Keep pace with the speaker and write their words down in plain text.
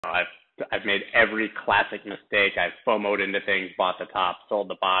I've made every classic mistake. I've FOMO'd into things, bought the top, sold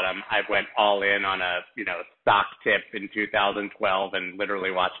the bottom. I went all in on a, stock tip in 2012 and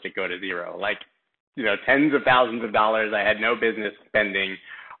literally watched it go to zero. Like, tens of thousands of dollars I had no business spending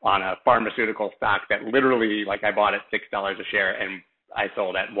on a pharmaceutical stock that literally, like, I bought at $6 a share and I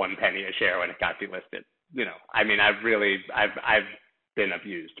sold at 1 penny a share when it got delisted. I've been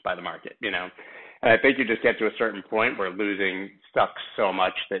abused by the market, And I think you just get to a certain point where losing sucks so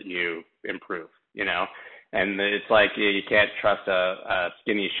much that you improve, And it's like you can't trust a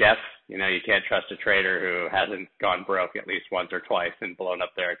skinny chef, you can't trust a trader who hasn't gone broke at least once or twice and blown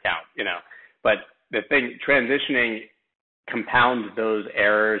up their account, But the thing, transitioning compounds those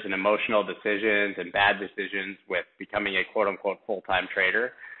errors and emotional decisions and bad decisions with becoming a quote unquote full-time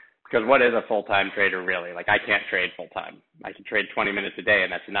trader. Because what is a full-time trader really? Like, I can't trade full-time. I can trade 20 minutes a day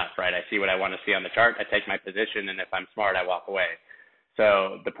and that's enough, right? I see what I want to see on the chart. I take my position, and if I'm smart, I walk away.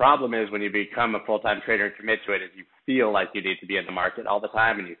 So the problem is when you become a full-time trader and commit to it, is you feel like you need to be in the market all the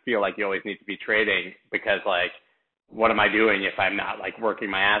time, and you feel like you always need to be trading because, like, what am I doing if I'm not, like, working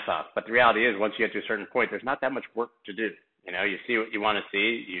my ass off? But the reality is, once you get to a certain point, there's not that much work to do. You see what you want to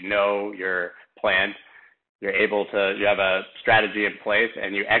see, your plan. You're able to, you have a strategy in place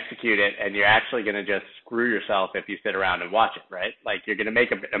and you execute it, and you're actually going to just screw yourself if you sit around and watch it, right? Like, you're going to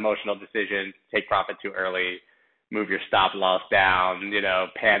make an emotional decision, take profit too early, move your stop loss down,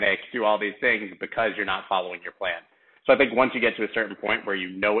 panic, do all these things because you're not following your plan. So I think once you get to a certain point where you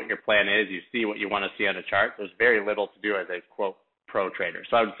know what your plan is, you see what you want to see on a chart, there's very little to do as a quote pro trader.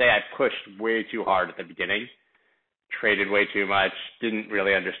 So I would say I pushed way too hard at the beginning, traded way too much, didn't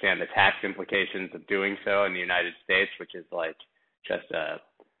really understand the tax implications of doing so in the United States, which is like just a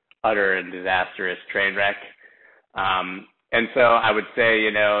utter and disastrous train wreck. And so I would say,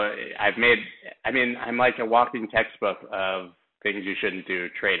 I'm like a walking textbook of things you shouldn't do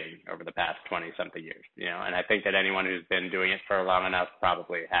trading over the past 20 something years, and I think that anyone who's been doing it for long enough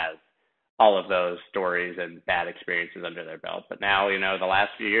probably has all of those stories and bad experiences under their belt. But now, the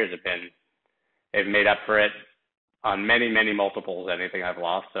last few years they've made up for it on many, many multiples anything I've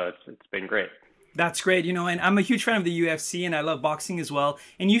lost. So it's been great. That's great, and I'm a huge fan of the UFC, and I love boxing as well.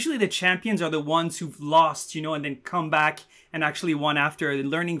 And usually the champions are the ones who've lost, and then come back and actually won after,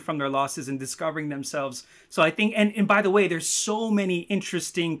 learning from their losses and discovering themselves. So I think, and by the way, there's so many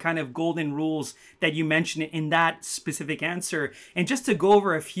interesting kind of golden rules that you mentioned in that specific answer. And just to go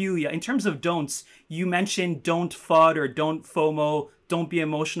over a few, in terms of don'ts, you mentioned don't FUD or don't FOMO, don't be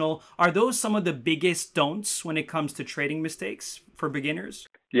emotional. Are those some of the biggest don'ts when it comes to trading mistakes for beginners?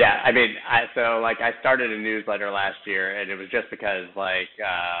 Yeah, I started a newsletter last year, and it was just because I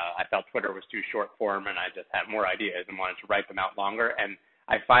felt Twitter was too short form, and I just had more ideas and wanted to write them out longer. And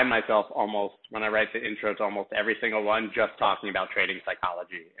I find myself almost, when I write the intro to almost every single one, just talking about trading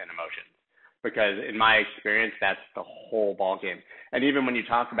psychology and emotions, because in my experience, that's the whole ballgame. And even when you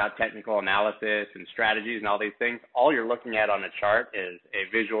talk about technical analysis and strategies and all these things, all you're looking at on a chart is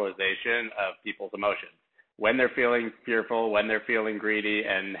a visualization of people's emotions, when they're feeling fearful, when they're feeling greedy,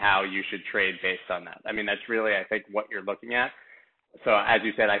 and how you should trade based on that. I mean, that's really, I think, what you're looking at. So as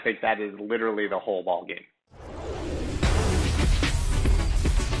you said, I think that is literally the whole ball game.